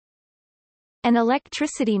An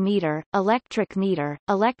electricity meter, electric meter,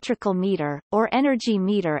 electrical meter, or energy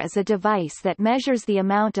meter is a device that measures the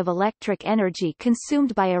amount of electric energy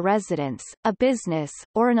consumed by a residence, a business,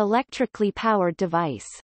 or an electrically powered device.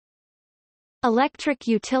 Electric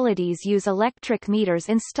utilities use electric meters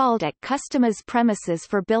installed at customers' premises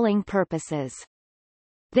for billing purposes.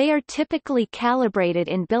 They are typically calibrated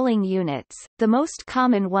in billing units, the most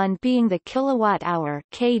common one being the kilowatt-hour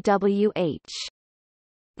 (kWh).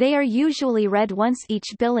 They are usually read once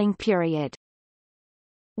each billing period.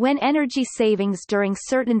 When energy savings during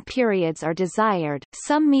certain periods are desired,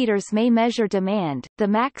 some meters may measure demand, the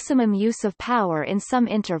maximum use of power in some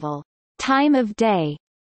interval. Time of day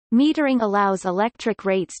metering allows electric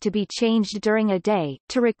rates to be changed during a day,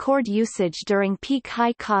 to record usage during peak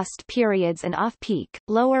high-cost periods and off-peak,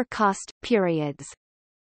 lower-cost, periods.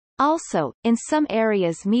 Also, in some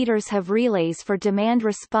areas meters have relays for demand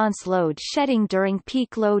response load shedding during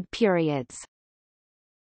peak load periods.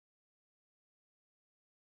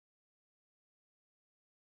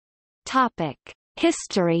 Topic: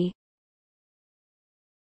 History.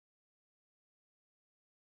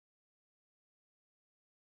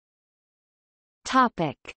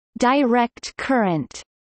 Topic: Direct current.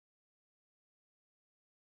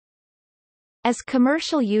 As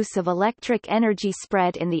commercial use of electric energy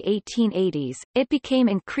spread in the 1880s, it became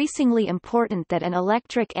increasingly important that an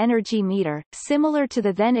electric energy meter, similar to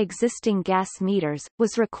the then existing gas meters,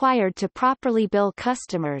 was required to properly bill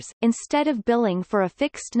customers, instead of billing for a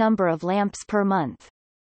fixed number of lamps per month.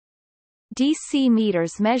 DC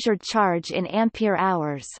meters measured charge in ampere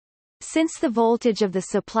hours. Since the voltage of the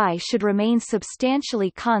supply should remain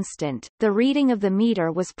substantially constant, the reading of the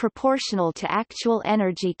meter was proportional to actual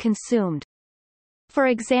energy consumed. For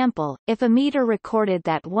example, if a meter recorded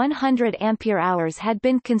that 100 ampere-hours had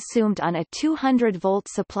been consumed on a 200-volt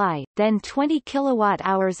supply, then 20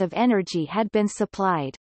 kilowatt-hours of energy had been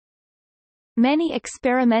supplied. Many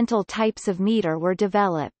experimental types of meter were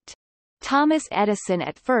developed. Thomas Edison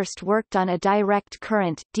at first worked on a direct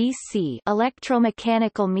current (DC)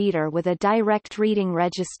 electromechanical meter with a direct reading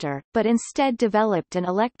register, but instead developed an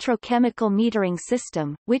electrochemical metering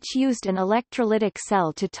system, which used an electrolytic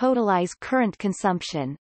cell to totalize current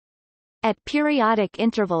consumption. At periodic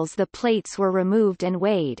intervals the plates were removed and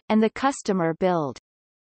weighed, and the customer billed.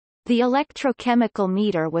 The electrochemical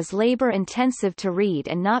meter was labor-intensive to read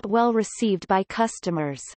and not well received by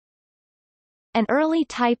customers. An early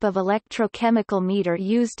type of electrochemical meter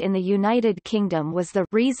used in the United Kingdom was the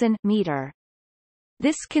reason meter.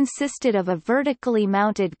 This consisted of a vertically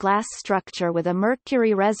mounted glass structure with a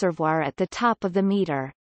mercury reservoir at the top of the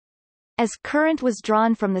meter. As current was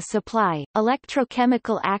drawn from the supply,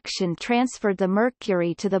 electrochemical action transferred the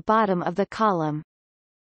mercury to the bottom of the column.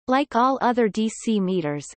 Like all other DC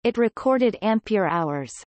meters, it recorded ampere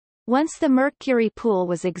hours. Once the mercury pool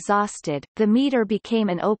was exhausted, the meter became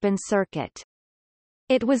an open circuit.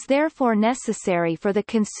 It was therefore necessary for the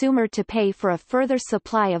consumer to pay for a further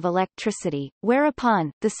supply of electricity,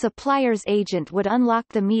 whereupon, the supplier's agent would unlock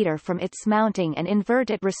the meter from its mounting and invert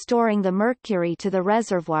it, restoring the mercury to the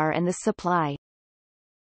reservoir and the supply.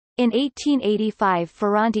 In 1885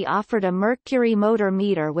 Ferranti offered a mercury motor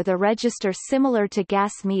meter with a register similar to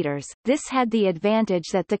gas meters. This had the advantage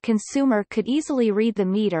that the consumer could easily read the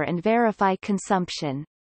meter and verify consumption.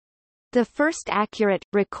 The first accurate,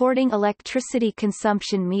 recording electricity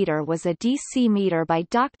consumption meter was a DC meter by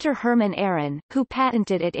Dr. Herman Aaron, who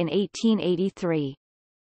patented it in 1883.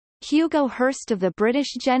 Hugo Hurst of the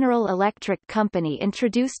British General Electric Company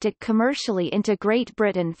introduced it commercially into Great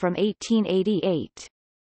Britain from 1888.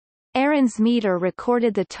 Aaron's meter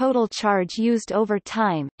recorded the total charge used over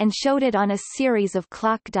time, and showed it on a series of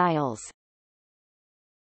clock dials.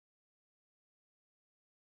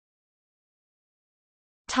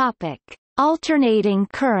 Topic: Alternating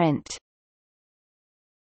current.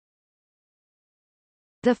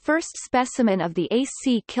 The first specimen of the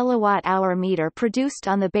AC kilowatt-hour meter produced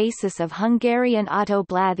on the basis of Hungarian Otto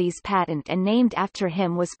Blathy's patent and named after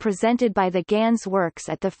him was presented by the Ganz Works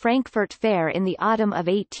at the Frankfurt Fair in the autumn of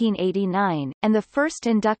 1889, and the first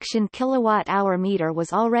induction kilowatt-hour meter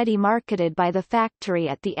was already marketed by the factory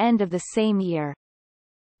at the end of the same year.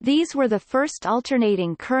 These were the first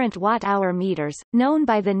alternating current watt-hour meters, known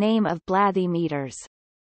by the name of Blathy meters.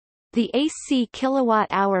 The AC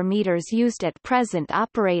kilowatt-hour meters used at present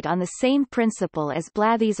operate on the same principle as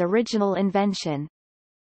Blathy's original invention.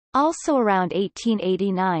 Also around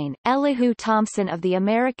 1889, Elihu Thomson of the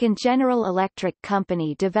American General Electric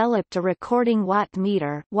Company developed a recording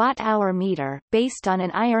watt-hour meter, based on an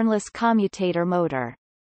ironless commutator motor.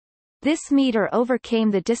 This meter overcame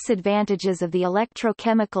the disadvantages of the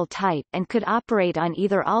electrochemical type and could operate on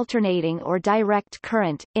either alternating or direct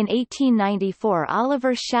current. In 1894,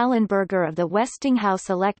 Oliver Schallenberger of the Westinghouse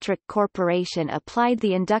Electric Corporation applied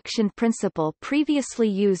the induction principle previously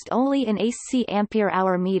used only in AC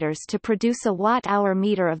ampere-hour meters to produce a watt-hour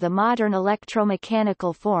meter of the modern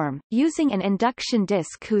electromechanical form, using an induction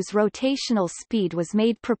disk whose rotational speed was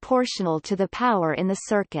made proportional to the power in the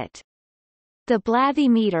circuit. The Blathy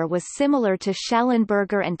meter was similar to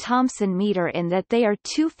Schallenberger and Thomson meter in that they are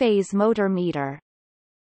two-phase motor meter.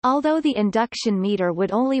 Although the induction meter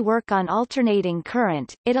would only work on alternating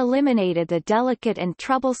current, it eliminated the delicate and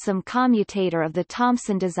troublesome commutator of the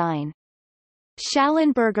Thomson design.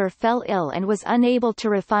 Schallenberger fell ill and was unable to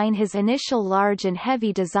refine his initial large and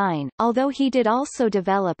heavy design, although he did also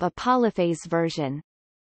develop a polyphase version.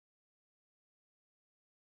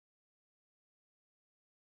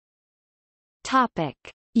 Topic: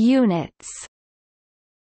 Units.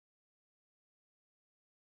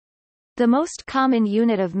 The most common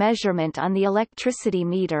unit of measurement on the electricity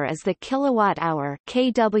meter is the kilowatt-hour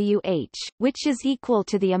 (kWh), which is equal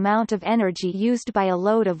to the amount of energy used by a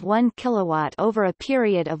load of 1 kilowatt over a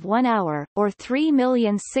period of 1 hour, or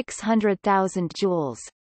 3,600,000 joules.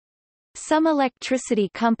 Some electricity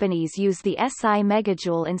companies use the SI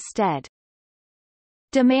megajoule instead.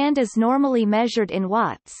 Demand is normally measured in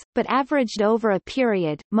watts, but averaged over a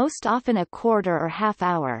period, most often a quarter or half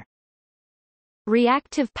hour.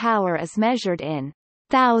 Reactive power is measured in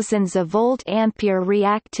thousands of volt-ampere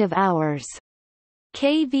reactive hours,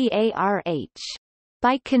 kVARH.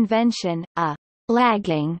 By convention, a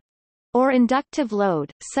lagging or inductive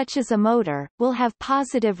load, such as a motor, will have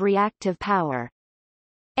positive reactive power.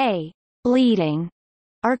 A leading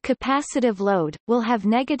or capacitive load will have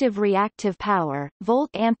negative reactive power.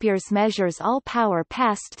 Volt-amperes measures all power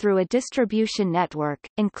passed through a distribution network,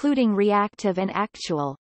 including reactive and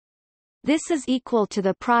actual. This is equal to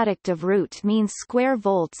the product of root means square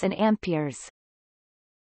volts and amperes.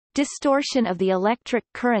 Distortion of the electric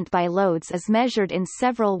current by loads is measured in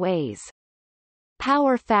several ways.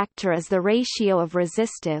 Power factor is the ratio of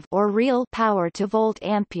resistive or real power to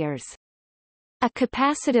volt-amperes. A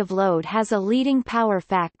capacitive load has a leading power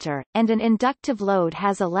factor, and an inductive load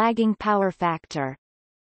has a lagging power factor.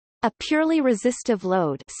 A purely resistive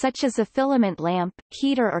load, such as a filament lamp,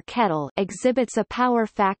 heater or kettle, exhibits a power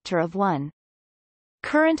factor of 1.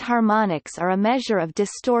 Current harmonics are a measure of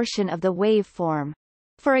distortion of the waveform.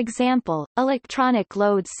 For example, electronic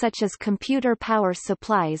loads such as computer power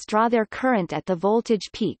supplies draw their current at the voltage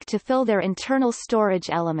peak to fill their internal storage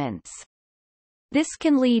elements. This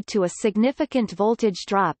can lead to a significant voltage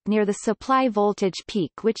drop near the supply voltage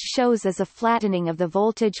peak, which shows as a flattening of the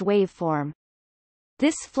voltage waveform.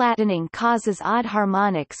 This flattening causes odd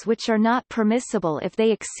harmonics which are not permissible if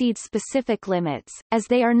they exceed specific limits, as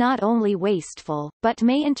they are not only wasteful, but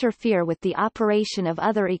may interfere with the operation of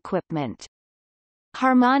other equipment.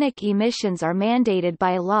 Harmonic emissions are mandated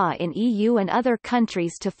by law in EU and other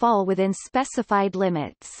countries to fall within specified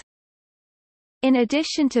limits. In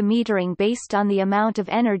addition to metering based on the amount of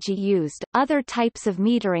energy used, other types of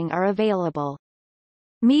metering are available.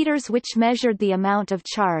 Meters which measured the amount of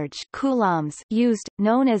charge coulombs used,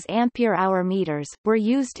 known as ampere-hour meters, were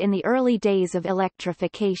used in the early days of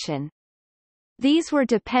electrification. These were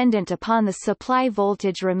dependent upon the supply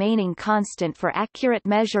voltage remaining constant for accurate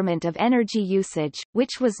measurement of energy usage,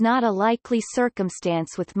 which was not a likely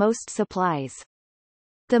circumstance with most supplies.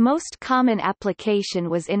 The most common application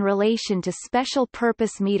was in relation to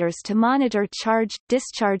special-purpose meters to monitor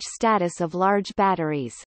charge-discharge status of large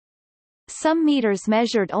batteries. Some meters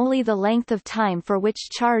measured only the length of time for which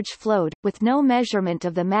charge flowed, with no measurement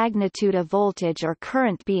of the magnitude of voltage or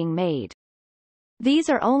current being made. These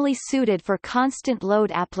are only suited for constant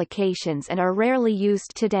load applications and are rarely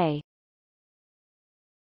used today.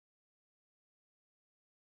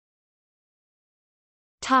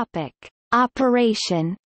 Topic: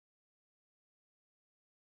 Operation.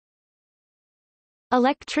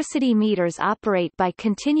 Electricity meters operate by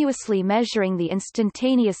continuously measuring the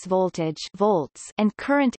instantaneous voltage volts and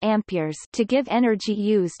current amperes to give energy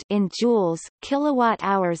used in joules,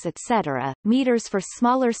 kilowatt-hours etc. Meters for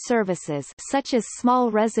smaller services such as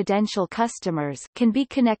small residential customers can be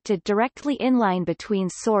connected directly inline between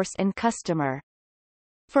source and customer.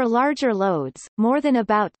 For larger loads, more than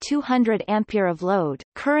about 200 ampere of load,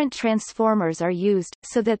 current transformers are used,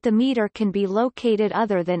 so that the meter can be located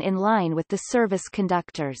other than in line with the service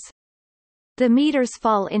conductors. The meters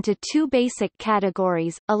fall into two basic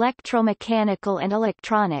categories, electromechanical and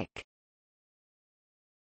electronic.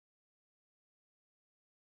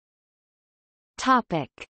 Topic: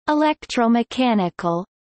 Electromechanical.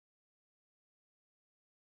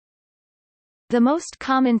 The most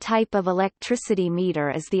common type of electricity meter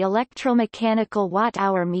is the electromechanical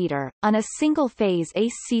watt-hour meter. On a single-phase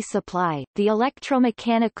AC supply, the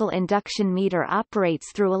electromechanical induction meter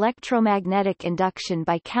operates through electromagnetic induction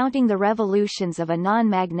by counting the revolutions of a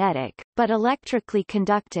non-magnetic, but electrically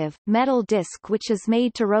conductive, metal disc which is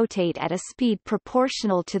made to rotate at a speed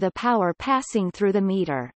proportional to the power passing through the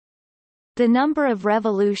meter. The number of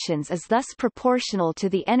revolutions is thus proportional to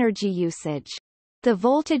the energy usage. The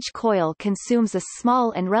voltage coil consumes a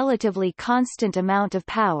small and relatively constant amount of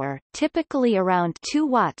power, typically around 2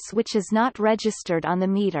 watts, which is not registered on the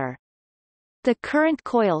meter. The current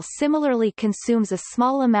coil similarly consumes a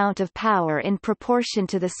small amount of power in proportion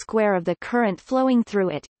to the square of the current flowing through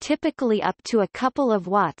it, typically up to a couple of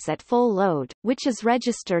watts at full load, which is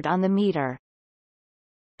registered on the meter.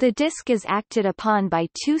 The disc is acted upon by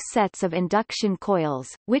 2 sets of induction coils,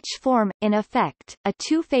 which form, in effect, a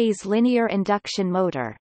 2-phase linear induction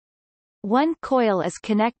motor. One coil is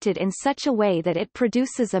connected in such a way that it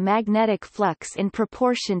produces a magnetic flux in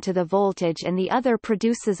proportion to the voltage and the other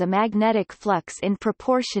produces a magnetic flux in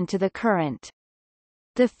proportion to the current.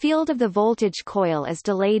 The field of the voltage coil is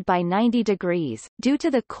delayed by 90 degrees, due to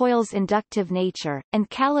the coil's inductive nature, and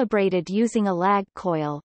calibrated using a lag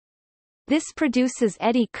coil. This produces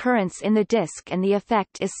eddy currents in the disc, and the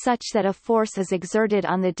effect is such that a force is exerted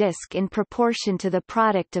on the disc in proportion to the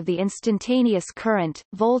product of the instantaneous current,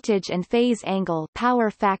 voltage and phase angle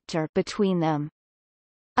power factor between them.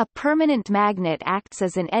 A permanent magnet acts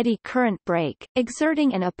as an eddy current brake,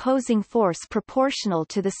 exerting an opposing force proportional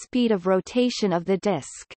to the speed of rotation of the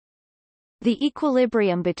disc. The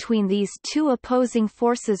equilibrium between these 2 opposing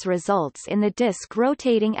forces results in the disc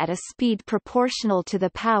rotating at a speed proportional to the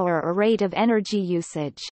power or rate of energy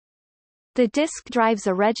usage. The disc drives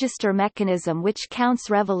a register mechanism which counts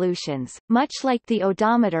revolutions, much like the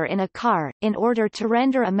odometer in a car, in order to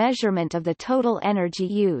render a measurement of the total energy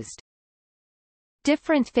used.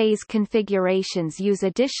 Different phase configurations use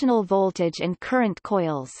additional voltage and current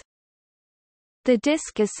coils. The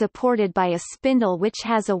disc is supported by a spindle which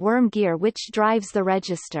has a worm gear which drives the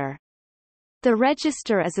register. The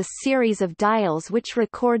register is a series of dials which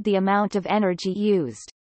record the amount of energy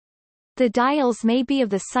used. The dials may be of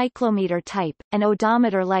the cyclometer type, an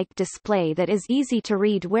odometer-like display that is easy to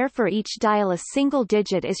read where for each dial a single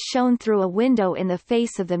digit is shown through a window in the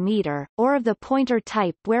face of the meter, or of the pointer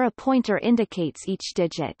type where a pointer indicates each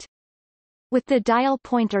digit. With the dial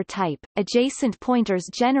pointer type, adjacent pointers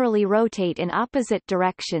generally rotate in opposite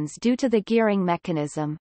directions due to the gearing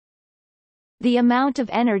mechanism. The amount of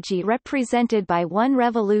energy represented by one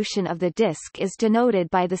revolution of the disc is denoted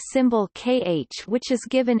by the symbol kH, which is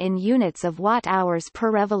given in units of watt-hours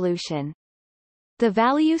per revolution. The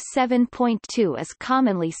value 7.2 is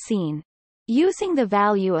commonly seen. Using the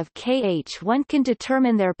value of kH, one can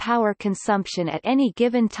determine their power consumption at any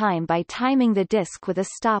given time by timing the disc with a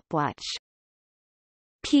stopwatch.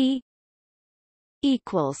 P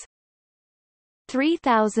equals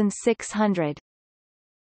 3600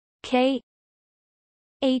 K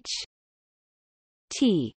H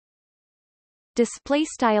T. Display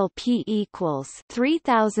style P equals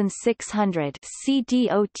 3600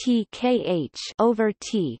 CDOT KH over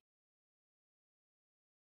T,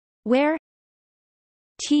 where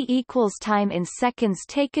T equals time in seconds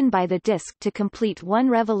taken by the disc to complete one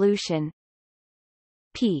revolution.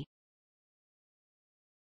 P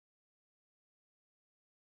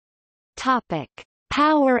Topic: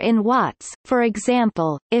 Power in watts. For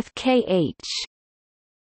example, if kH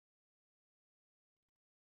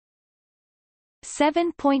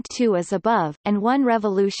 7.2 is above, and one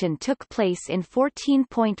revolution took place in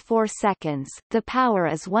 14.4 seconds, the power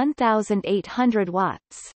is 1,800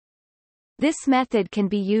 watts. This method can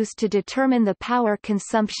be used to determine the power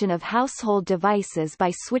consumption of household devices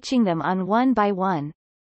by switching them on one by one.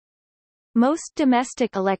 Most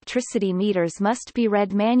domestic electricity meters must be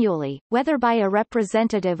read manually, whether by a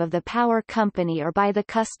representative of the power company or by the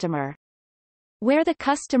customer. Where the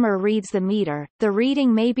customer reads the meter, the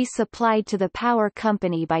reading may be supplied to the power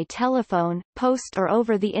company by telephone, post or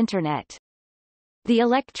over the Internet. The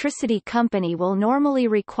electricity company will normally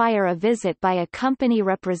require a visit by a company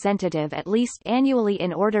representative at least annually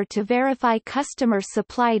in order to verify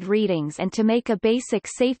customer-supplied readings and to make a basic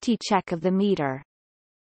safety check of the meter.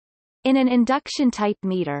 In an induction-type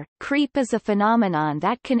meter, creep is a phenomenon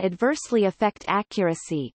that can adversely affect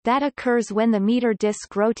accuracy, that occurs when the meter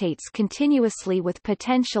disc rotates continuously with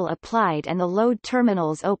potential applied and the load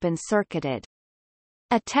terminals open-circuited.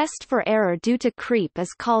 A test for error due to creep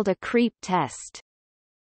is called a creep test.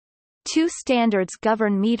 Two standards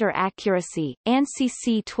govern meter accuracy,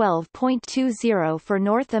 ANSI 12.20 for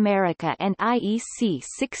North America and IEC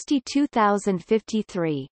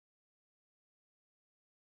 62053.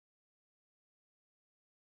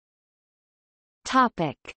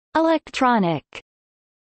 Topic: Electronic.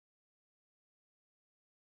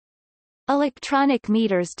 Electronic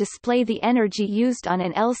meters display the energy used on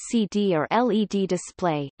an LCD or LED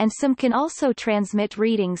display, and some can also transmit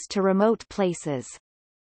readings to remote places.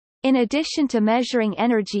 In addition to measuring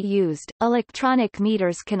energy used, electronic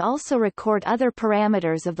meters can also record other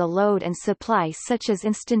parameters of the load and supply such as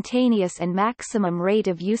instantaneous and maximum rate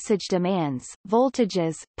of usage demands,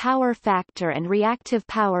 voltages, power factor and reactive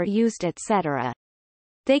power used etc.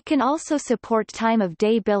 They can also support time of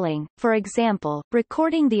day billing, for example,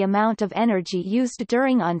 recording the amount of energy used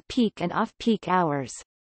during on-peak and off-peak hours.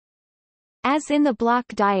 As in the block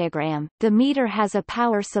diagram, the meter has a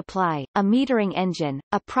power supply, a metering engine,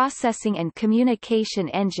 a processing and communication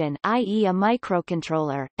engine i.e. a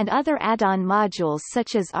microcontroller, and other add-on modules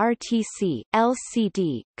such as RTC,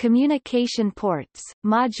 LCD, communication ports,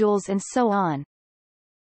 modules and so on.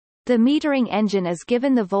 The metering engine is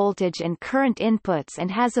given the voltage and current inputs and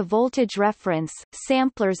has a voltage reference,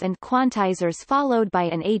 samplers and quantizers followed by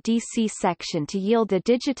an ADC section to yield the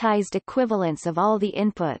digitized equivalence of all the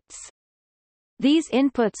inputs. These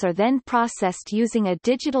inputs are then processed using a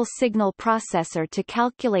digital signal processor to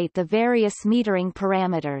calculate the various metering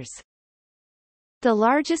parameters. The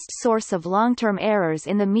largest source of long-term errors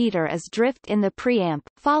in the meter is drift in the preamp,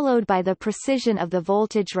 followed by the precision of the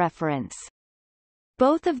voltage reference.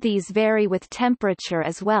 Both of these vary with temperature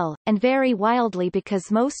as well, and vary wildly because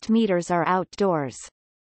most meters are outdoors.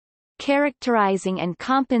 Characterizing and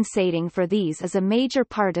compensating for these is a major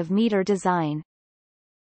part of meter design.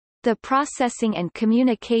 The processing and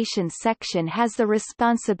communication section has the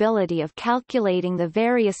responsibility of calculating the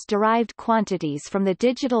various derived quantities from the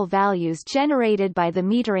digital values generated by the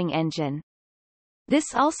metering engine.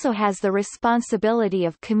 This also has the responsibility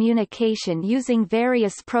of communication using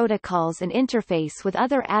various protocols and interface with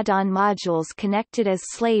other add-on modules connected as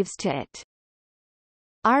slaves to it.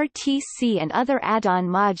 RTC and other add-on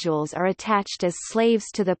modules are attached as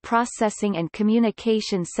slaves to the processing and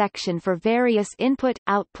communication section for various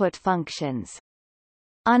input-output functions.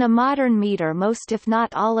 On a modern meter most if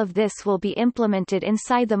not all of this will be implemented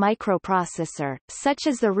inside the microprocessor, such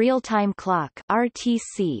as the real-time clock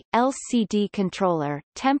RTC, LCD controller,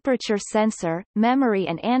 temperature sensor, memory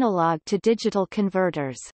and analog-to-digital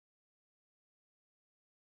converters.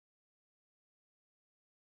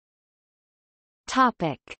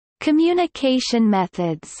 Topic: Communication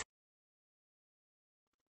methods.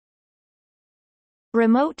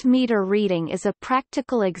 Remote meter reading is a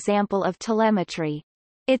practical example of telemetry.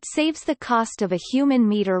 It saves the cost of a human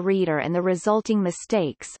meter reader and the resulting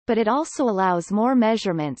mistakes, but it also allows more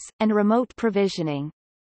measurements, and remote provisioning.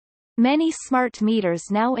 Many smart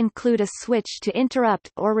meters now include a switch to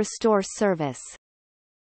interrupt or restore service.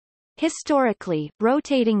 Historically,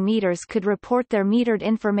 rotating meters could report their metered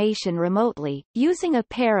information remotely, using a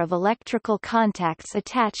pair of electrical contacts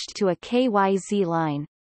attached to a KYZ line.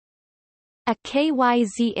 A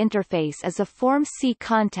KYZ interface is a Form C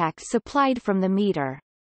contact supplied from the meter.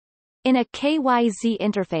 In a KYZ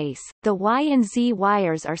interface, the Y and Z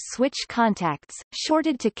wires are switch contacts,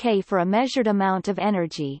 shorted to K for a measured amount of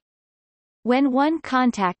energy. When one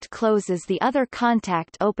contact closes the other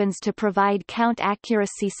contact opens to provide count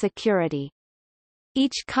accuracy security.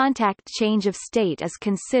 Each contact change of state is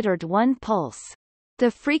considered one pulse. The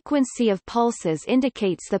frequency of pulses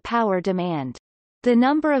indicates the power demand. The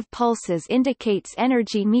number of pulses indicates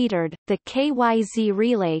energy metered. The KYZ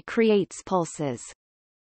relay creates pulses.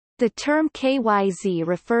 The term KYZ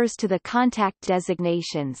refers to the contact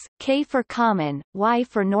designations, K for common, Y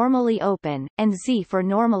for normally open, and Z for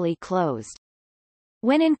normally closed.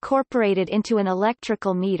 When incorporated into an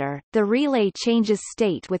electrical meter, the relay changes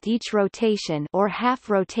state with each rotation or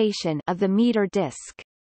half rotation of the meter disc.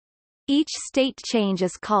 Each state change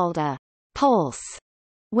is called a pulse.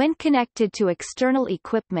 When connected to external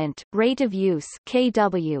equipment, rate of use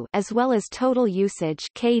kW as well as total usage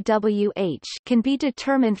kWh can be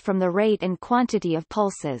determined from the rate and quantity of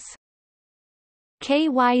pulses.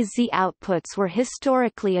 KYZ outputs were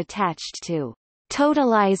historically attached to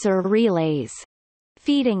totalizer relays,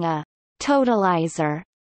 feeding a totalizer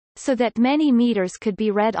so that many meters could be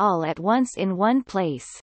read all at once in one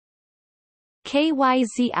place.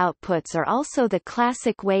 KYZ outputs are also the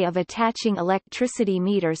classic way of attaching electricity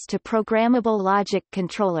meters to programmable logic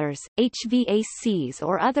controllers, HVACs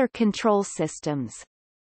or other control systems.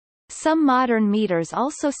 Some modern meters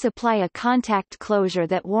also supply a contact closure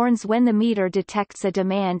that warns when the meter detects a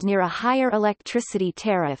demand near a higher electricity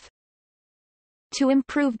tariff. To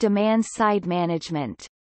improve demand-side management.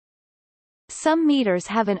 Some meters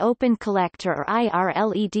have an open collector or IR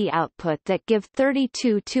LED output that give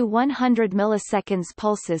 32 to 100 milliseconds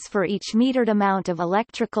pulses for each metered amount of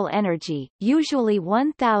electrical energy, usually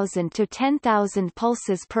 1,000 to 10,000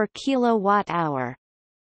 pulses per kilowatt-hour.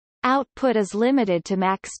 Output is limited to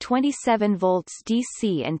max 27 volts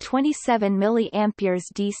DC and 27 milliamperes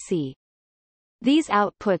DC. These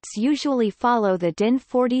outputs usually follow the DIN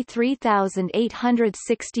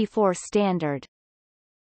 43864 standard.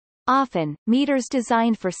 Often, meters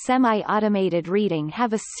designed for semi-automated reading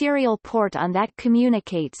have a serial port on that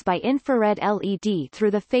communicates by infrared LED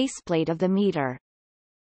through the faceplate of the meter.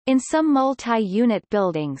 In some multi-unit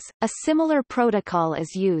buildings, a similar protocol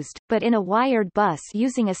is used, but in a wired bus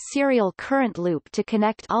using a serial current loop to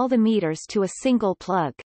connect all the meters to a single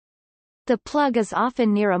plug. The plug is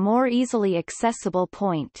often near a more easily accessible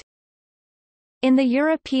point. In the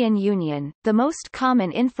European Union, the most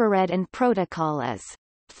common infrared and protocol is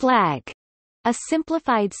FLAG, a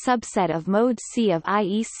simplified subset of Mode C of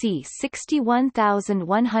IEC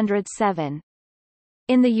 61107.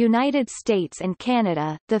 In the United States and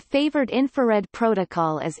Canada, the favored infrared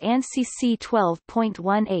protocol is ANSI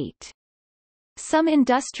C12.18. Some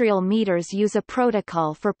industrial meters use a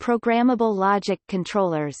protocol for programmable logic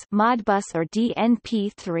controllers, Modbus or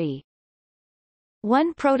DNP3.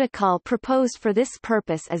 One protocol proposed for this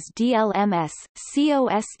purpose is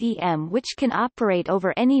DLMS-COSEM, which can operate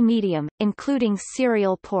over any medium, including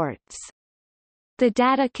serial ports. The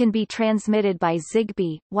data can be transmitted by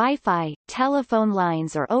Zigbee, Wi-Fi, telephone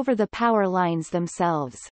lines or over the power lines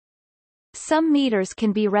themselves. Some meters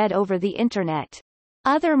can be read over the Internet.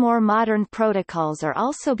 Other more modern protocols are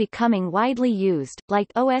also becoming widely used,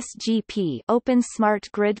 like OSGP, Open Smart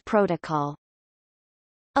Grid Protocol.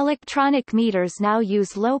 Electronic meters now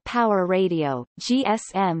use low-power radio,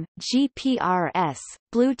 GSM, GPRS,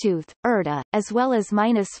 Bluetooth, ERDA, as well as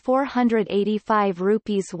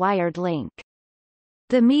 -485 wired link.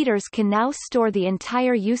 The meters can now store the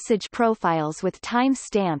entire usage profiles with time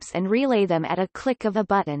stamps and relay them at a click of a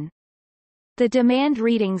button. The demand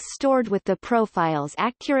readings stored with the profiles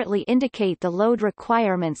accurately indicate the load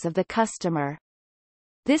requirements of the customer.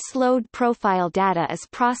 This load profile data is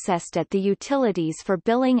processed at the utilities for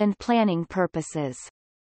billing and planning purposes.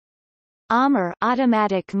 AMR,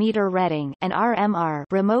 automatic meter reading, and RMR,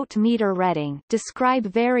 remote meter reading, describe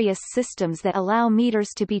various systems that allow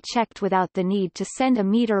meters to be checked without the need to send a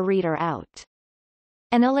meter reader out.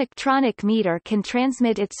 An electronic meter can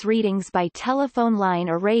transmit its readings by telephone line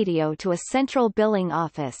or radio to a central billing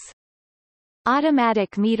office.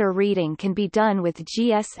 Automatic meter reading can be done with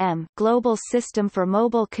GSM, Global System for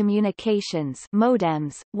Mobile Communications,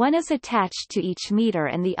 modems. One is attached to each meter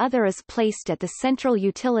and the other is placed at the central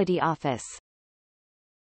utility office.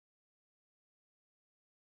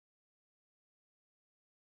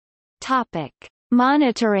 Topic: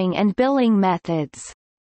 Monitoring and billing methods.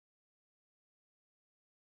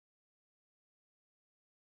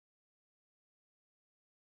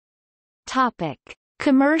 Topic: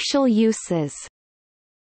 Commercial uses.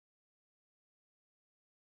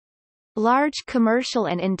 Large commercial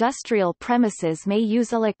and industrial premises may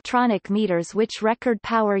use electronic meters which record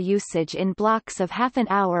power usage in blocks of half an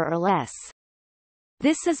hour or less.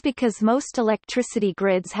 This is because most electricity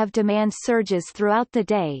grids have demand surges throughout the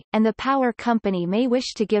day, and the power company may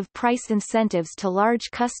wish to give price incentives to large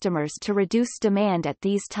customers to reduce demand at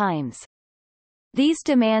these times. These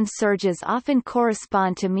demand surges often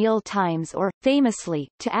correspond to meal times or, famously,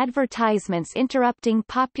 to advertisements interrupting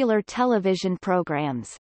popular television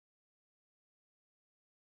programs.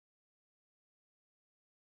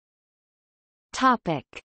 Topic: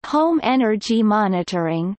 Home energy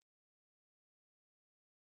monitoring.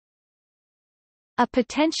 A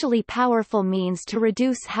potentially powerful means to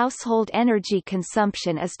reduce household energy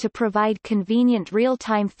consumption is to provide convenient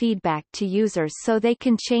real-time feedback to users so they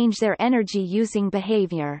can change their energy-using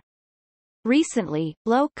behavior. Recently,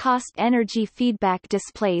 low-cost energy feedback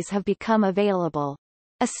displays have become available.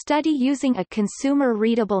 A study using a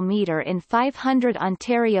consumer-readable meter in 500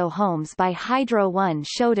 Ontario homes by Hydro One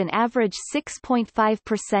showed an average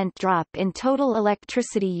 6.5% drop in total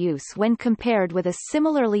electricity use when compared with a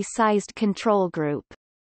similarly sized control group.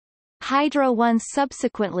 Hydro One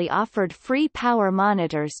subsequently offered free power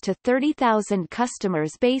monitors to 30,000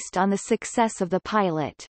 customers based on the success of the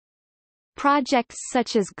pilot. Projects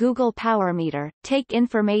such as Google PowerMeter take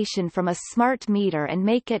information from a smart meter and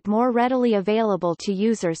make it more readily available to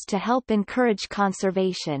users to help encourage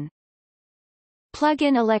conservation.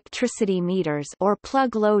 Plug-in electricity meters or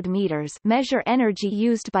plug-load meters measure energy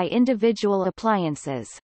used by individual appliances.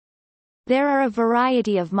 There are a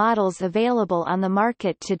variety of models available on the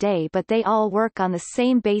market today, but they all work on the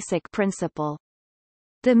same basic principle.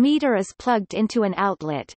 The meter is plugged into an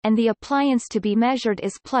outlet, and the appliance to be measured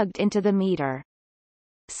is plugged into the meter.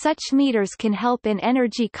 Such meters can help in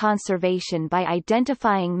energy conservation by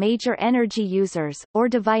identifying major energy users, or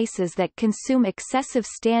devices that consume excessive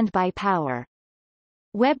standby power.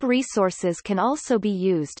 Web resources can also be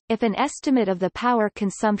used, if an estimate of the power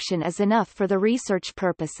consumption is enough for the research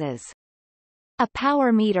purposes. A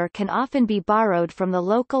power meter can often be borrowed from the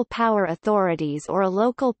local power authorities or a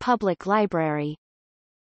local public library.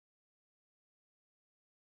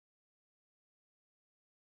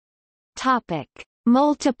 Topic: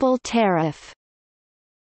 Multiple tariff.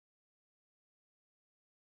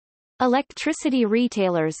 Electricity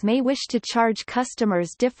retailers may wish to charge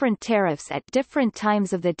customers different tariffs at different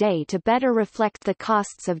times of the day to better reflect the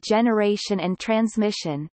costs of generation and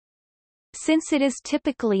transmission. Since it is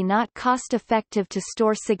typically not cost-effective to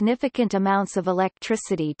store significant amounts of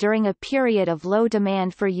electricity during a period of low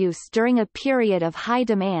demand for use during a period of high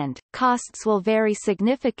demand, costs will vary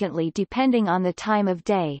significantly depending on the time of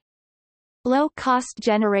day. Low-cost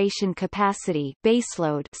generation capacity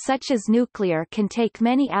baseload such as nuclear can take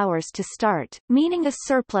many hours to start, meaning a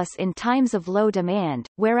surplus in times of low demand,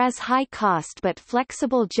 whereas high-cost but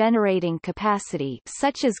flexible generating capacity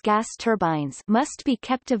such as gas turbines must be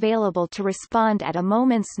kept available to respond at a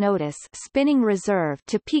moment's notice spinning reserve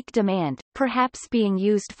to peak demand, perhaps being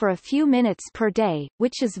used for a few minutes per day,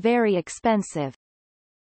 which is very expensive.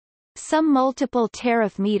 Some multiple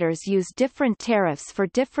tariff meters use different tariffs for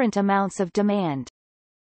different amounts of demand.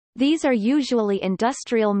 These are usually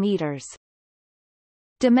industrial meters.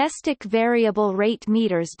 Domestic variable rate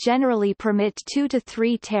meters generally permit 2 to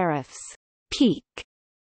 3 tariffs: peak,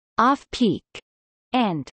 off-peak,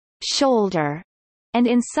 and shoulder, and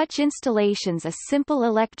in such installations a simple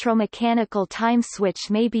electromechanical time switch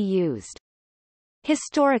may be used.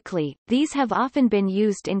 Historically, these have often been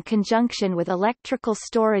used in conjunction with electrical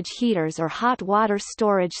storage heaters or hot water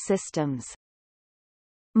storage systems.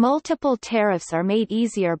 Multiple tariffs are made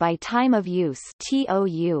easier by time of use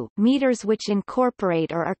 (TOU) meters which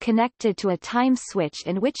incorporate or are connected to a time switch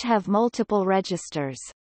and which have multiple registers.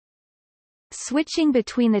 Switching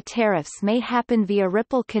between the tariffs may happen via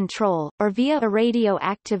ripple control, or via a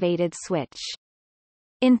radio-activated switch.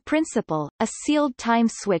 In principle, a sealed time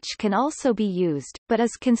switch can also be used, but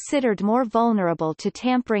is considered more vulnerable to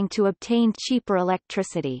tampering to obtain cheaper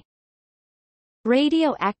electricity.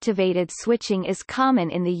 Radio-activated switching is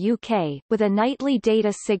common in the UK, with a nightly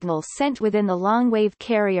data signal sent within the long-wave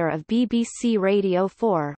carrier of BBC Radio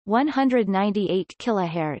 4, 198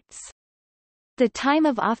 kHz. The time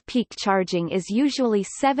of off-peak charging is usually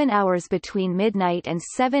 7 hours between midnight and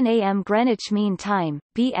 7 a.m. Greenwich Mean Time,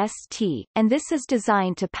 BST, and this is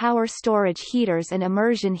designed to power storage heaters and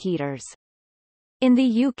immersion heaters. In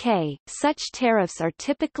the UK, such tariffs are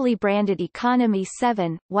typically branded Economy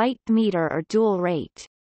 7, White Meter or Dual Rate.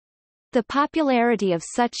 The popularity of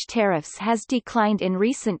such tariffs has declined in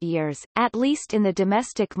recent years, at least in the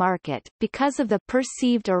domestic market, because of the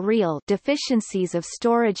perceived or real deficiencies of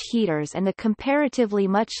storage heaters and the comparatively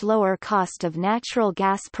much lower cost of natural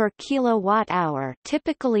gas per kilowatt-hour,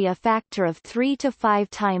 typically a factor of 3 to 5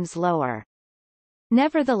 times lower.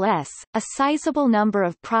 Nevertheless, a sizable number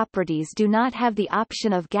of properties do not have the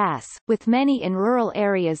option of gas, with many in rural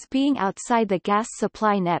areas being outside the gas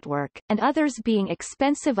supply network, and others being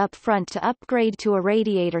expensive upfront to upgrade to a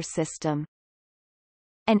radiator system.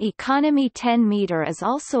 An Economy 10 meter is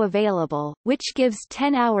also available, which gives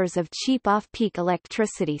 10 hours of cheap off-peak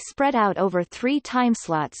electricity spread out over 3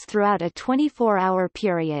 timeslots throughout a 24-hour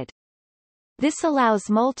period. This allows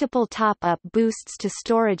multiple top-up boosts to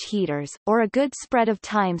storage heaters, or a good spread of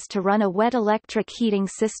times to run a wet electric heating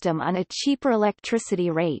system on a cheaper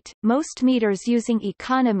electricity rate. Most meters using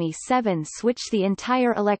Economy 7 switch the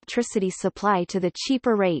entire electricity supply to the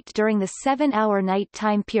cheaper rate during the 7-hour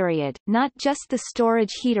nighttime period, not just the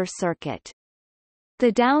storage heater circuit.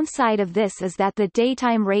 The downside of this is that the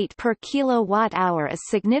daytime rate per kilowatt-hour is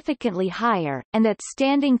significantly higher, and that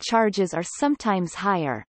standing charges are sometimes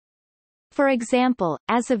higher. For example,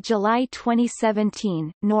 as of July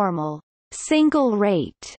 2017, normal single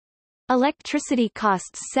rate electricity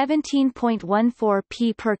costs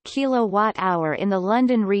 17.14p per kilowatt-hour in the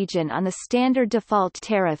London region on the standard default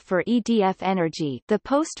tariff for EDF Energy, the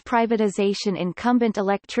post-privatisation incumbent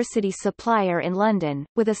electricity supplier in London,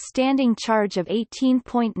 with a standing charge of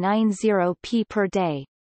 18.90p per day.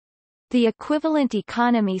 The equivalent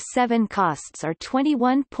economy 7 costs are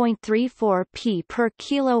 21.34 p per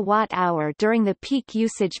kilowatt-hour during the peak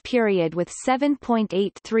usage period with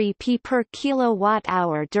 7.83 p per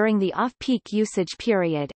kilowatt-hour during the off-peak usage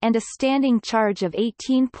period, and a standing charge of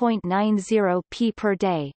 18.90 p per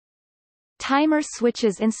day. Timer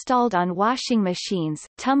switches installed on washing machines,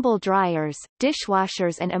 tumble dryers,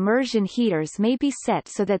 dishwashers and immersion heaters may be set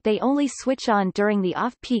so that they only switch on during the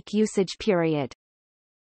off-peak usage period.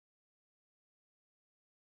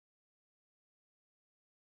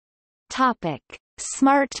 Topic: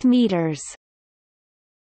 Smart meters.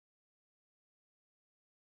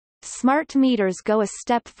 Smart meters go a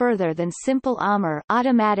step further than simple AMR,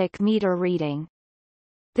 automatic meter reading.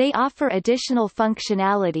 They offer additional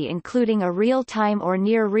functionality including a real-time or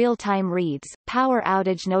near real-time reads, power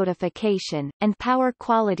outage notification, and power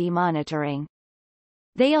quality monitoring.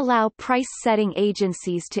 They allow price-setting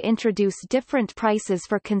agencies to introduce different prices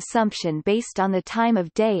for consumption based on the time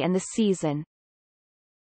of day and the season.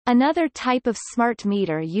 Another type of smart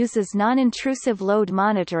meter uses non-intrusive load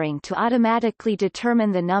monitoring to automatically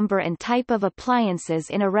determine the number and type of appliances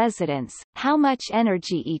in a residence, how much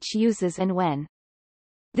energy each uses and when.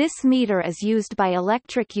 This meter is used by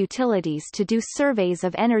electric utilities to do surveys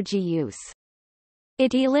of energy use.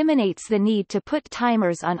 It eliminates the need to put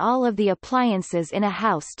timers on all of the appliances in a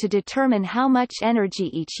house to determine how much energy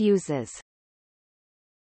each uses.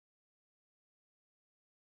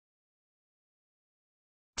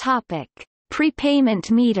 Topic: Prepayment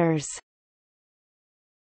meters.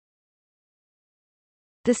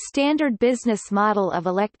 The standard business model of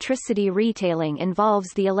electricity retailing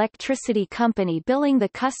involves the electricity company billing the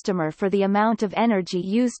customer for the amount of energy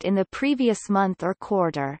used in the previous month or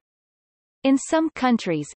quarter. In some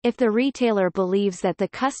countries, if the retailer believes that the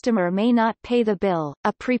customer may not pay the bill,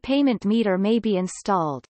 a prepayment meter may be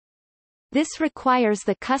installed. This requires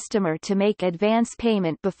the customer to make advance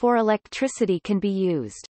payment before electricity can be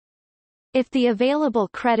used. If the available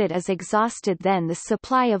credit is exhausted, then the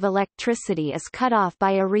supply of electricity is cut off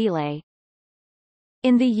by a relay.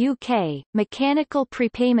 In the UK, mechanical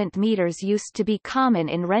prepayment meters used to be common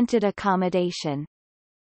in rented accommodation.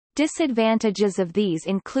 Disadvantages of these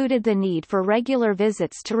included the need for regular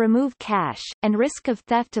visits to remove cash, and risk of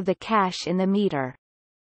theft of the cash in the meter.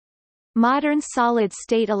 Modern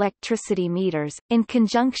solid-state electricity meters, in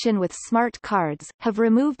conjunction with smart cards, have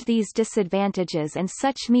removed these disadvantages, and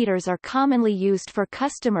such meters are commonly used for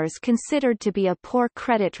customers considered to be a poor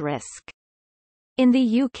credit risk. In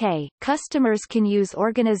the UK, customers can use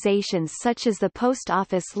organisations such as the Post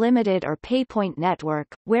Office Limited or PayPoint network,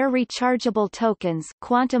 where rechargeable tokens,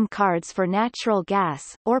 quantum cards for natural gas,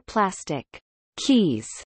 or plastic keys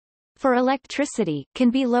for electricity, can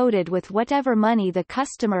be loaded with whatever money the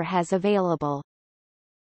customer has available.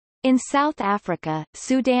 In South Africa,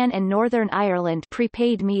 Sudan and Northern Ireland,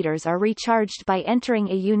 prepaid meters are recharged by entering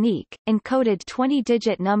a unique, encoded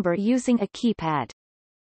 20-digit number using a keypad.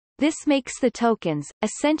 This makes the tokens,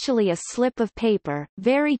 essentially a slip of paper,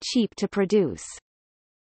 very cheap to produce.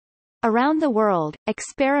 Around the world,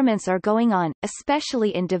 experiments are going on,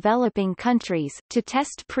 especially in developing countries, to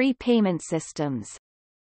test prepayment systems.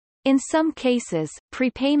 In some cases,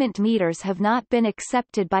 prepayment meters have not been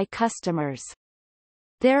accepted by customers.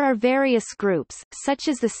 There are various groups, such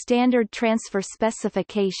as the Standard Transfer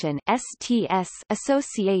Specification (STS)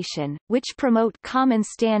 Association, which promote common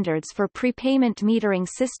standards for prepayment metering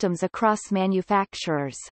systems across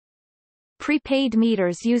manufacturers. Prepaid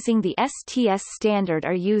meters using the STS standard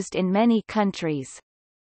are used in many countries.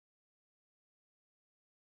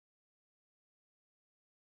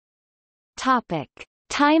 Topic: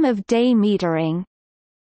 Time of day metering.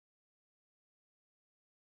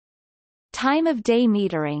 Time of day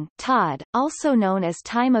metering (TOD), also known as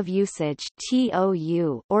time of usage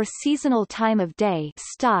 (TOU) or seasonal time of day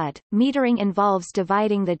 (STOD), metering involves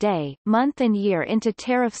dividing the day, month and year into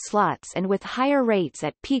tariff slots, and with higher rates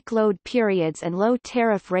at peak load periods and low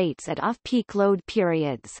tariff rates at off-peak load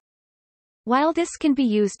periods. While this can be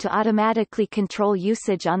used to automatically control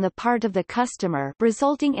usage on the part of the customer,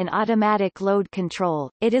 resulting in automatic load control,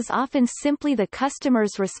 it is often simply the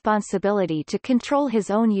customer's responsibility to control his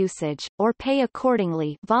own usage, or pay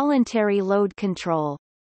accordingly, voluntary load control.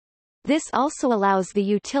 This also allows the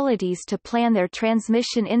utilities to plan their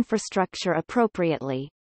transmission infrastructure appropriately.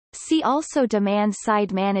 See also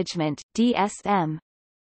Demand-Side Management, DSM.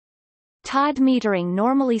 TOD metering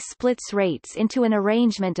normally splits rates into an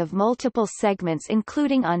arrangement of multiple segments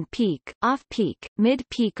including on-peak, off-peak,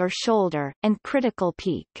 mid-peak or shoulder, and critical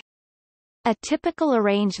peak. A typical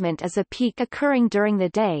arrangement is a peak occurring during the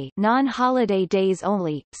day, non-holiday days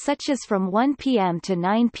only, such as from 1 p.m. to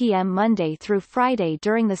 9 p.m. Monday through Friday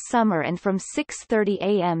during the summer and from 6:30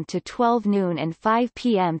 a.m. to 12 noon and 5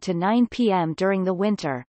 p.m. to 9 p.m. during the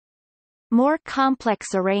winter. More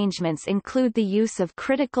complex arrangements include the use of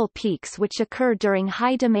critical peaks which occur during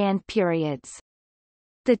high-demand periods.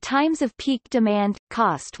 The times of peak demand,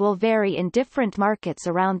 cost will vary in different markets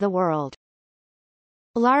around the world.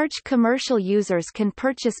 Large commercial users can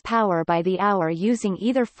purchase power by the hour using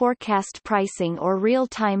either forecast pricing or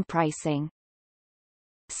real-time pricing.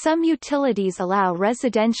 Some utilities allow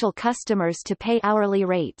residential customers to pay hourly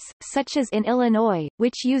rates, such as in Illinois,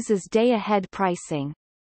 which uses day-ahead pricing.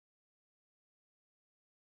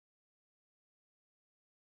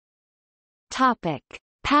 Topic: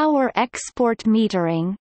 Power export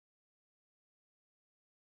metering.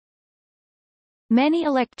 Many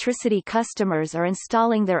electricity customers are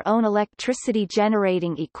installing their own electricity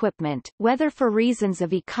generating equipment, whether for reasons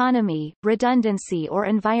of economy, redundancy or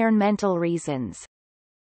environmental reasons.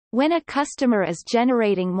 When a customer is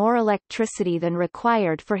generating more electricity than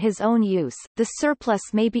required for his own use, the surplus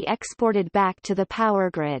may be exported back to the power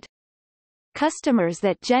grid. Customers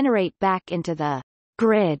that generate back into the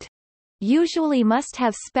grid usually must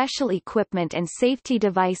have special equipment and safety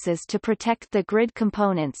devices to protect the grid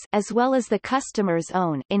components as well as the customer's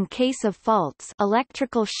own in case of faults,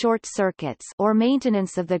 electrical short circuits or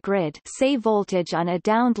maintenance of the grid, say voltage on a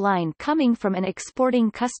downed line coming from an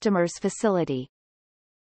exporting customer's facility.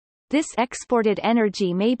 This exported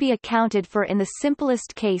energy may be accounted for in the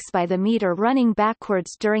simplest case by the meter running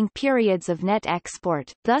backwards during periods of net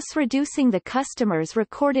export, thus reducing the customer's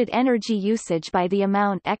recorded energy usage by the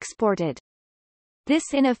amount exported.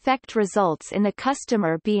 This in effect results in the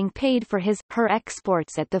customer being paid for his/her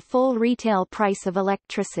exports at the full retail price of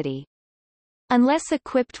electricity. Unless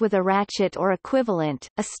equipped with a ratchet or equivalent,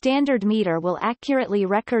 a standard meter will accurately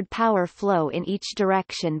record power flow in each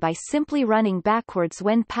direction by simply running backwards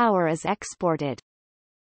when power is exported.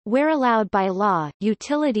 Where allowed by law,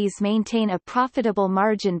 utilities maintain a profitable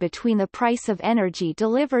margin between the price of energy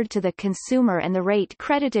delivered to the consumer and the rate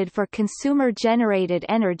credited for consumer-generated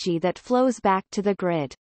energy that flows back to the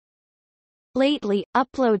grid. Lately,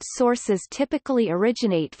 upload sources typically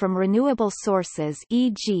originate from renewable sources,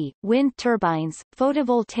 e.g., wind turbines,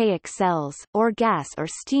 photovoltaic cells, or gas or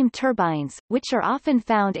steam turbines, which are often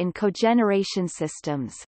found in cogeneration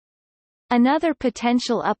systems. Another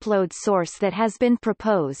potential upload source that has been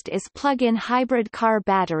proposed is plug-in hybrid car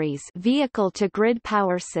batteries, vehicle-to-grid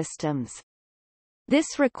power systems.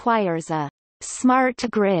 This requires a smart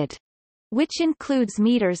grid, which includes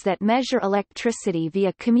meters that measure electricity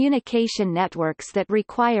via communication networks that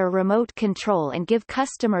require remote control and give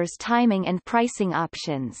customers timing and pricing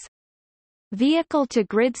options.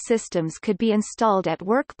 Vehicle-to-grid systems could be installed at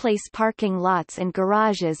workplace parking lots and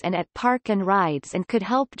garages and at park and rides and could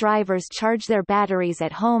help drivers charge their batteries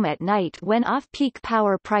at home at night when off-peak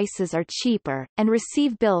power prices are cheaper, and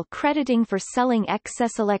receive bill crediting for selling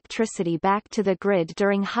excess electricity back to the grid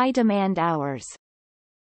during high-demand hours.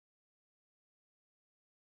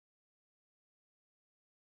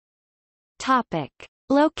 Topic: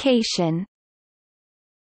 Location.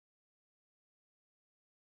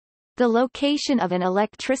 The location of an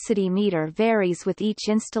electricity meter varies with each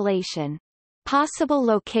installation. Possible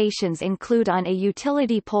locations include on a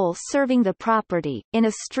utility pole serving the property, in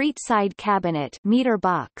a street-side cabinet meter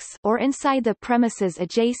box, or inside the premises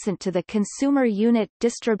adjacent to the consumer unit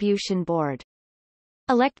distribution board.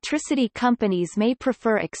 Electricity companies may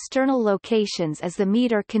prefer external locations as the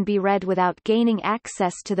meter can be read without gaining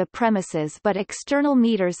access to the premises, but external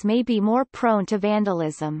meters may be more prone to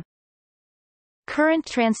vandalism. Current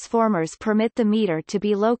transformers permit the meter to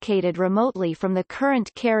be located remotely from the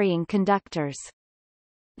current carrying conductors.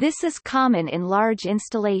 This is common in large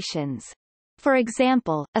installations. For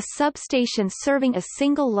example, a substation serving a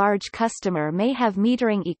single large customer may have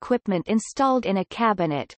metering equipment installed in a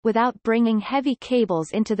cabinet, without bringing heavy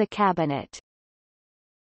cables into the cabinet.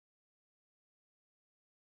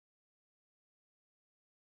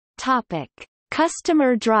 Topic: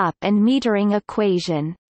 Customer drop and metering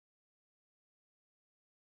equation.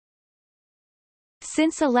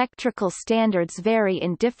 Since electrical standards vary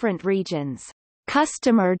in different regions,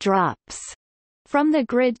 customer drops from the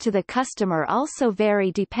grid to the customer also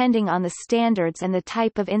vary depending on the standards and the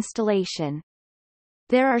type of installation.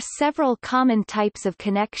 There are several common types of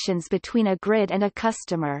connections between a grid and a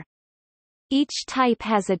customer. Each type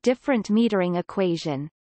has a different metering equation.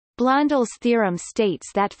 Blondel's theorem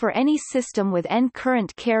states that for any system with n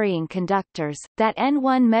current carrying conductors, that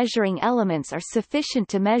n1 measuring elements are sufficient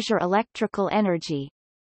to measure electrical energy.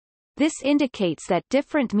 This indicates that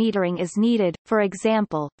different metering is needed, for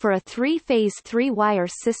example, for a 3-phase 3-wire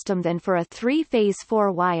system than for a 3-phase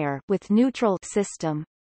 4-wire with neutral system.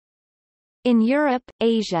 In Europe,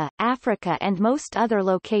 Asia, Africa and most other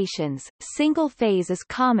locations, single-phase is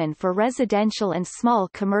common for residential and small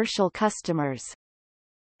commercial customers.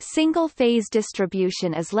 Single-phase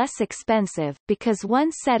distribution is less expensive, because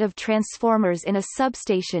one set of transformers in a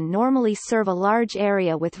substation normally serve a large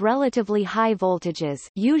area with relatively high voltages,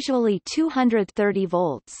 usually 230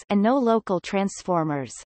 volts, and no local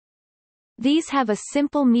transformers. These have a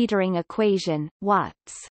simple metering equation,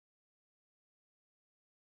 watts.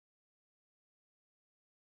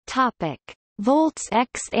 Topic: volts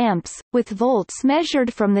x amps, with volts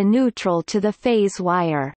measured from the neutral to the phase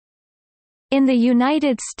wire. In the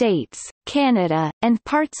United States, Canada, and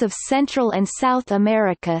parts of Central and South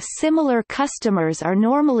America, similar customers are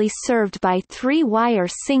normally served by 3-wire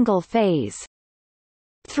single-phase.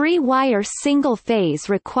 3-wire single-phase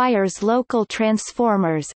requires local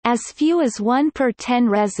transformers, as few as 1 per 10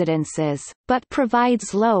 residences, but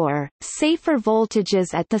provides lower, safer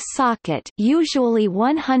voltages at the socket, usually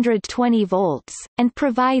 120 volts, and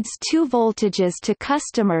provides 2 voltages to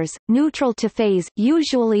customers, neutral to phase,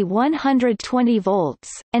 usually 120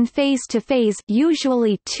 volts, and phase to phase,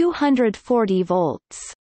 usually 240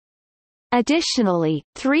 volts. Additionally,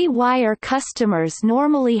 3-wire customers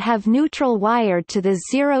normally have neutral wired to the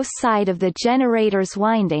zero side of the generator's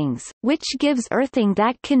windings, which gives earthing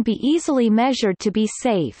that can be easily measured to be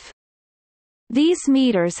safe. These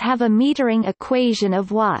meters have a metering equation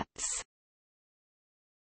of watts.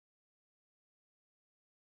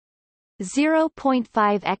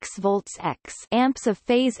 0.5 x volts x amps of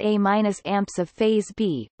phase A minus amps of phase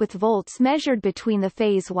B, with volts measured between the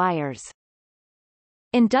phase wires.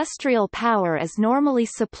 Industrial power is normally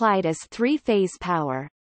supplied as 3-phase power.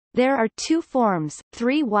 There are 2 forms,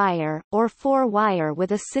 3-wire, or 4-wire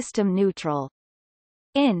with a system neutral.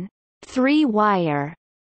 In 3-wire,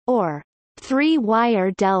 or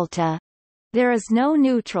 3-wire delta, there is no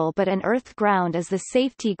neutral but an earth ground as the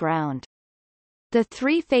safety ground. The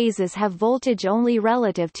 3 phases have voltage only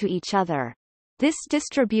relative to each other. This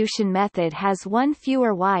distribution method has 1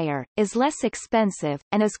 fewer wire, is less expensive,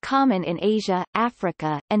 and is common in Asia,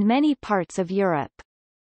 Africa, and many parts of Europe.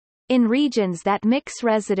 In regions that mix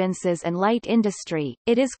residences and light industry,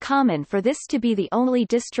 it is common for this to be the only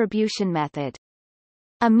distribution method.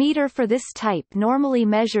 A meter for this type normally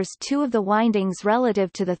measures 2 of the windings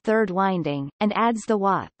relative to the third winding, and adds the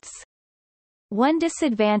watts. One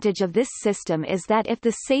disadvantage of this system is that if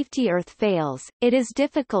the safety earth fails, it is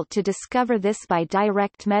difficult to discover this by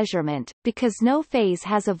direct measurement, because no phase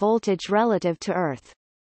has a voltage relative to earth.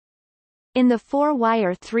 In the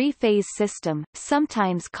 4-wire 3-phase system,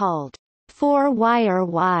 sometimes called 4-wire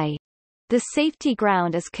Y, the safety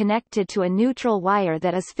ground is connected to a neutral wire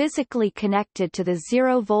that is physically connected to the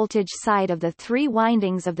zero-voltage side of the 3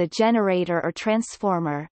 windings of the generator or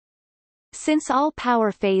transformer. Since all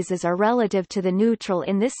power phases are relative to the neutral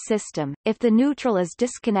in this system, if the neutral is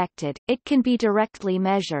disconnected, it can be directly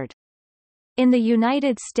measured. In the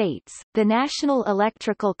United States, the National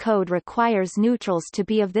Electrical Code requires neutrals to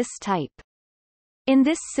be of this type. In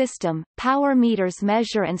this system, power meters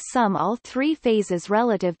measure and sum all 3 phases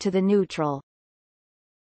relative to the neutral.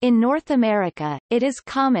 In North America, it is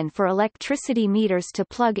common for electricity meters to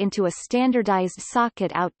plug into a standardized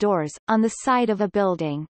socket outdoors, on the side of a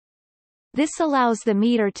building. This allows the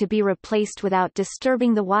meter to be replaced without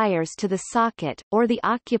disturbing the wires to the socket, or the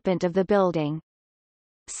occupant of the building.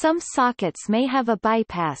 Some sockets may have a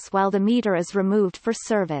bypass while the meter is removed for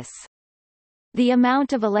service. The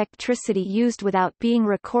amount of electricity used without being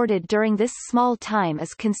recorded during this small time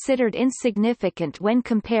is considered insignificant when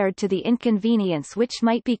compared to the inconvenience which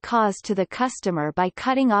might be caused to the customer by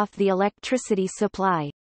cutting off the electricity supply.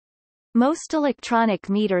 Most electronic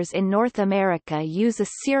meters in North America use a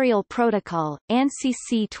serial protocol, ANSI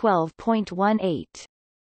C12.18.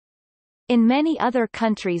 In many other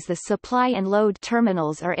countries the supply and load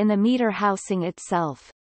terminals are in the meter housing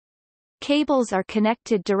itself. Cables are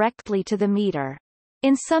connected directly to the meter.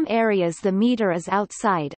 In some areas the meter is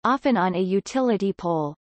outside, often on a utility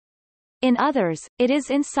pole. In others, it is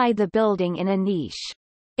inside the building in a niche.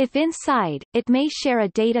 If inside, it may share a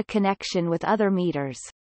data connection with other meters.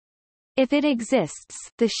 If it exists,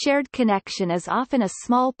 the shared connection is often a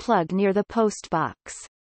small plug near the postbox.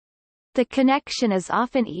 The connection is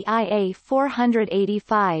often EIA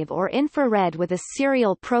 485 or infrared with a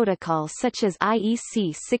serial protocol such as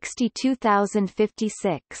IEC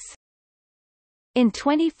 62056. In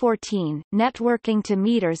 2014, networking to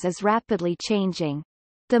meters is rapidly changing.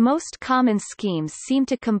 The most common schemes seem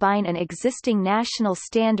to combine an existing national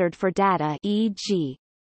standard for data, e.g.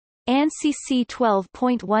 ANSI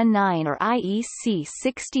C12.19 or IEC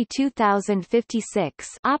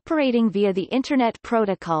 62056, operating via the Internet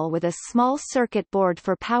Protocol with a small circuit board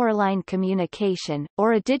for powerline communication,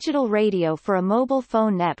 or a digital radio for a mobile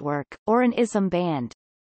phone network, or an ISM band.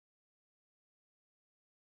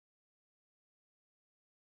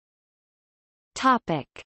 Topic: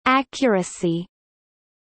 Accuracy.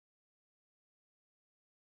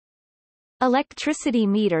 Electricity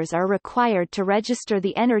meters are required to register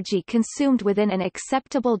the energy consumed within an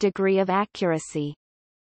acceptable degree of accuracy.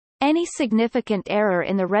 Any significant error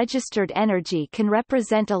in the registered energy can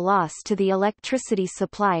represent a loss to the electricity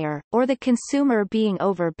supplier, or the consumer being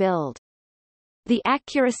overbilled. The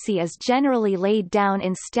accuracy is generally laid down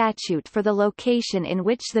in statute for the location in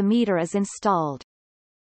which the meter is installed.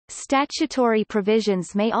 Statutory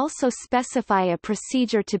provisions may also specify a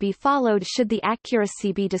procedure to be followed should the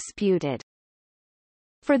accuracy be disputed.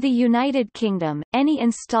 For the United Kingdom, any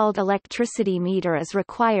installed electricity meter is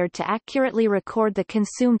required to accurately record the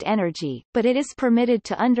consumed energy, but it is permitted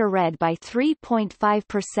to underread by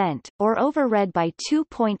 3.5%, or overread by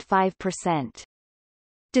 2.5%.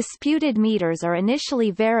 Disputed meters are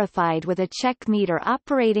initially verified with a check meter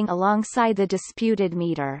operating alongside the disputed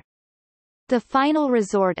meter. The final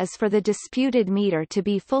resort is for the disputed meter to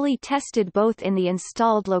be fully tested both in the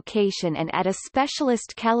installed location and at a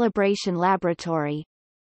specialist calibration laboratory.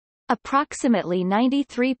 Approximately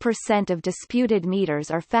 93% of disputed meters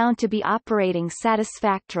are found to be operating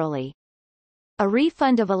satisfactorily. A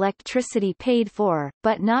refund of electricity paid for,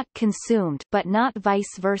 but not consumed, but not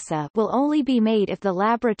vice versa, will only be made if the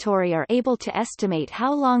laboratory are able to estimate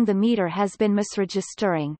how long the meter has been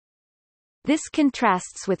misregistering. This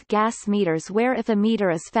contrasts with gas meters where if a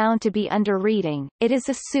meter is found to be under-reading, it is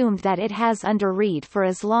assumed that it has under-read for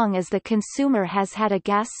as long as the consumer has had a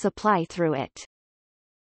gas supply through it.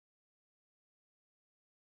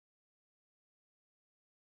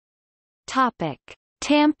 Topic: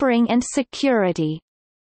 Tampering and security.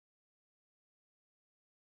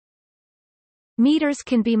 Meters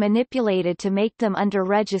can be manipulated to make them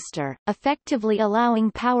under-register, effectively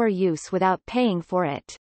allowing power use without paying for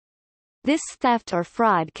it. This theft or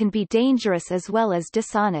fraud can be dangerous as well as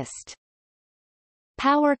dishonest.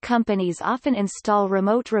 Power companies often install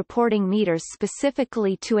remote reporting meters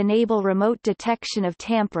specifically to enable remote detection of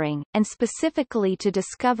tampering, and specifically to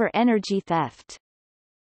discover energy theft.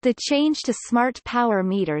 The change to smart power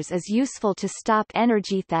meters is useful to stop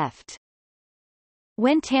energy theft.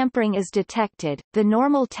 When tampering is detected, the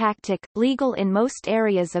normal tactic, legal in most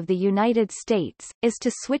areas of the United States, is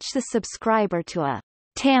to switch the subscriber to a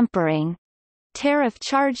tampering tariff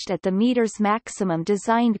charged at the meter's maximum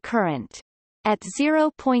designed current. At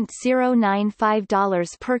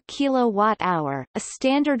 $0.095 per kilowatt-hour, a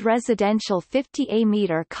standard residential 50A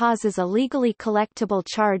meter causes a legally collectible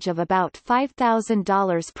charge of about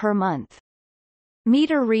 $5,000 per month.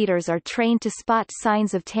 Meter readers are trained to spot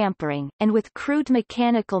signs of tampering, and with crude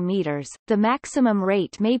mechanical meters, the maximum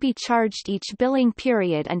rate may be charged each billing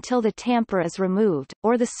period until the tamper is removed,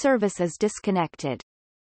 or the service is disconnected.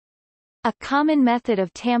 A common method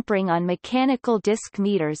of tampering on mechanical disk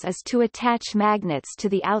meters is to attach magnets to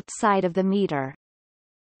the outside of the meter.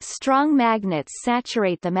 Strong magnets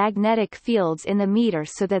saturate the magnetic fields in the meter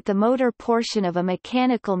so that the motor portion of a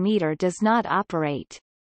mechanical meter does not operate.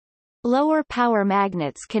 Lower power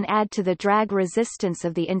magnets can add to the drag resistance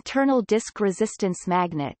of the internal disk resistance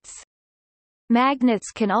magnets.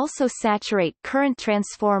 Magnets can also saturate current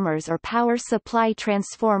transformers or power supply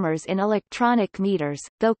transformers in electronic meters,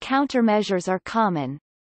 though countermeasures are common.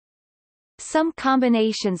 Some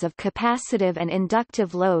combinations of capacitive and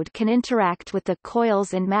inductive load can interact with the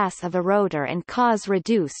coils and mass of a rotor and cause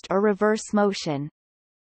reduced or reverse motion.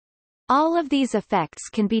 All of these effects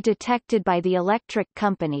can be detected by the electric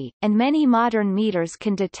company, and many modern meters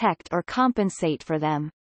can detect or compensate for them.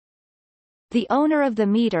 The owner of the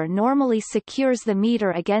meter normally secures the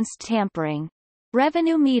meter against tampering.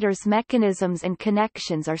 Revenue meters' mechanisms and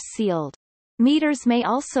connections are sealed. Meters may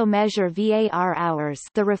also measure VAR hours,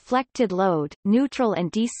 the reflected load, neutral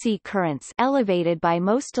and DC currents elevated by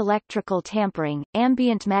most electrical tampering,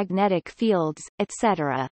 ambient magnetic fields,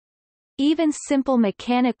 etc. Even simple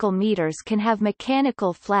mechanical meters can have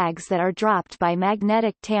mechanical flags that are dropped by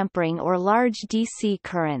magnetic tampering or large DC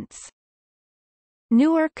currents.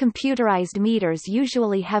 Newer computerized meters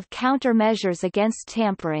usually have countermeasures against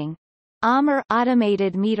tampering. AMR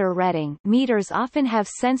automated meter reading. Meters often have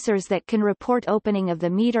sensors that can report opening of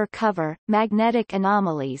the meter cover, magnetic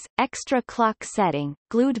anomalies, extra clock setting,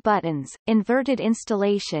 glued buttons, inverted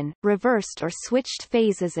installation, reversed or switched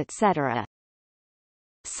phases etc.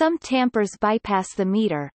 Some tampers bypass the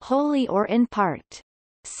meter, wholly or in part.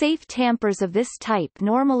 Safe tampers of this type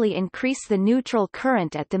normally increase the neutral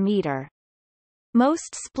current at the meter.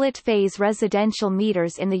 Most split-phase residential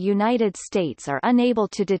meters in the United States are unable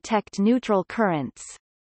to detect neutral currents.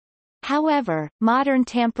 However, modern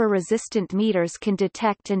tamper-resistant meters can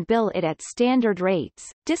detect and bill it at standard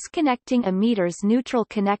rates. Disconnecting a meter's neutral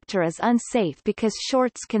connector is unsafe because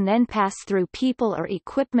shorts can then pass through people or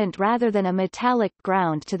equipment rather than a metallic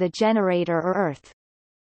ground to the generator or earth.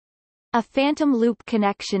 A phantom loop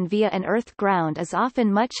connection via an earth ground is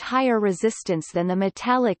often much higher resistance than the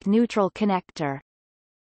metallic neutral connector.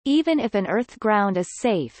 Even if an earth ground is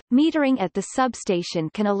safe, metering at the substation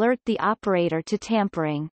can alert the operator to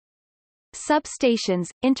tampering. Substations,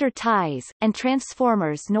 interties, and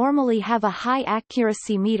transformers normally have a high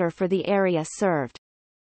accuracy meter for the area served.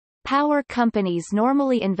 Power companies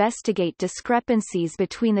normally investigate discrepancies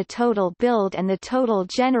between the total billed and the total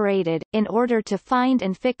generated, in order to find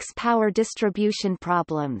and fix power distribution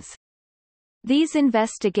problems. These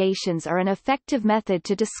investigations are an effective method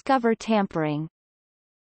to discover tampering.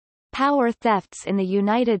 Power thefts in the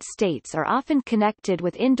United States are often connected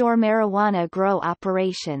with indoor marijuana grow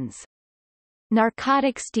operations.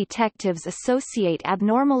 Narcotics detectives associate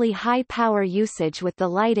abnormally high power usage with the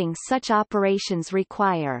lighting such operations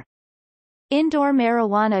require. Indoor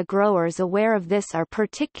marijuana growers aware of this are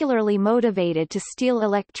particularly motivated to steal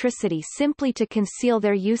electricity simply to conceal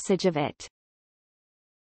their usage of it.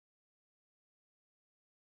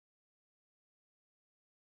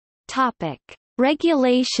 Topic: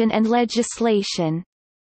 Regulation and legislation.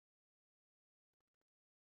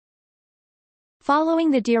 Following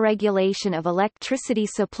the deregulation of electricity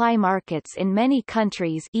supply markets in many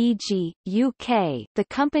countries e.g., UK, the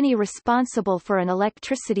company responsible for an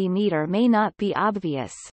electricity meter may not be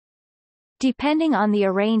obvious. Depending on the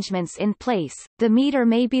arrangements in place, the meter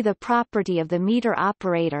may be the property of the meter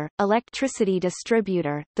operator, electricity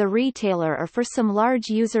distributor, the retailer, or for some large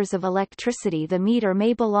users of electricity the meter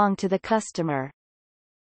may belong to the customer.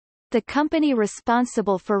 The company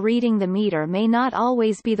responsible for reading the meter may not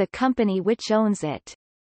always be the company which owns it.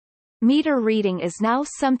 Meter reading is now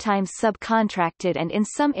sometimes subcontracted, and in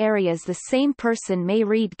some areas the same person may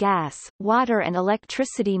read gas, water and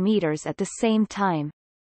electricity meters at the same time.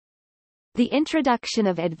 The introduction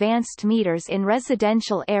of advanced meters in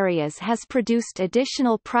residential areas has produced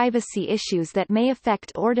additional privacy issues that may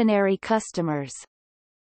affect ordinary customers.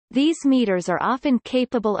 These meters are often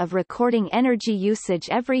capable of recording energy usage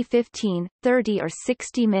every 15, 30 or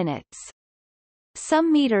 60 minutes.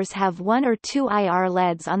 Some meters have one or two IR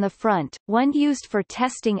LEDs on the front, one used for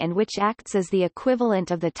testing and which acts as the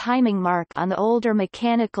equivalent of the timing mark on the older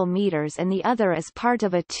mechanical meters, and the other as part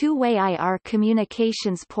of a two-way IR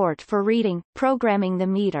communications port for reading, programming the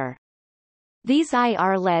meter. These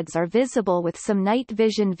IR LEDs are visible with some night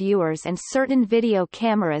vision viewers and certain video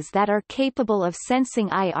cameras that are capable of sensing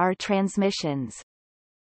IR transmissions.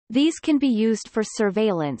 These can be used for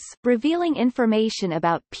surveillance, revealing information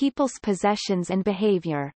about people's possessions and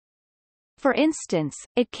behavior. For instance,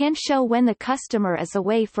 it can show when the customer is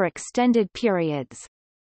away for extended periods.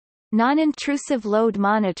 Non-intrusive load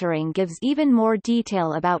monitoring gives even more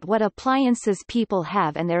detail about what appliances people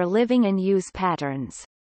have and their living and use patterns.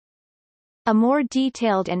 A more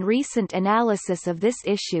detailed and recent analysis of this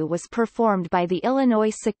issue was performed by the Illinois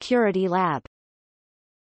Security Lab.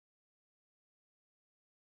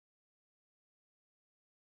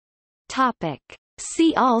 Topic.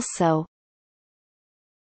 See also: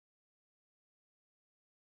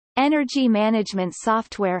 Energy management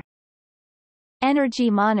software, Energy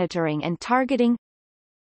monitoring and targeting,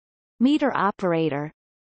 Meter operator,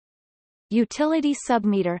 Utility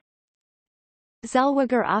submeter,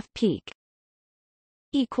 Zellweger off-peak.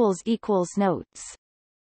 Notes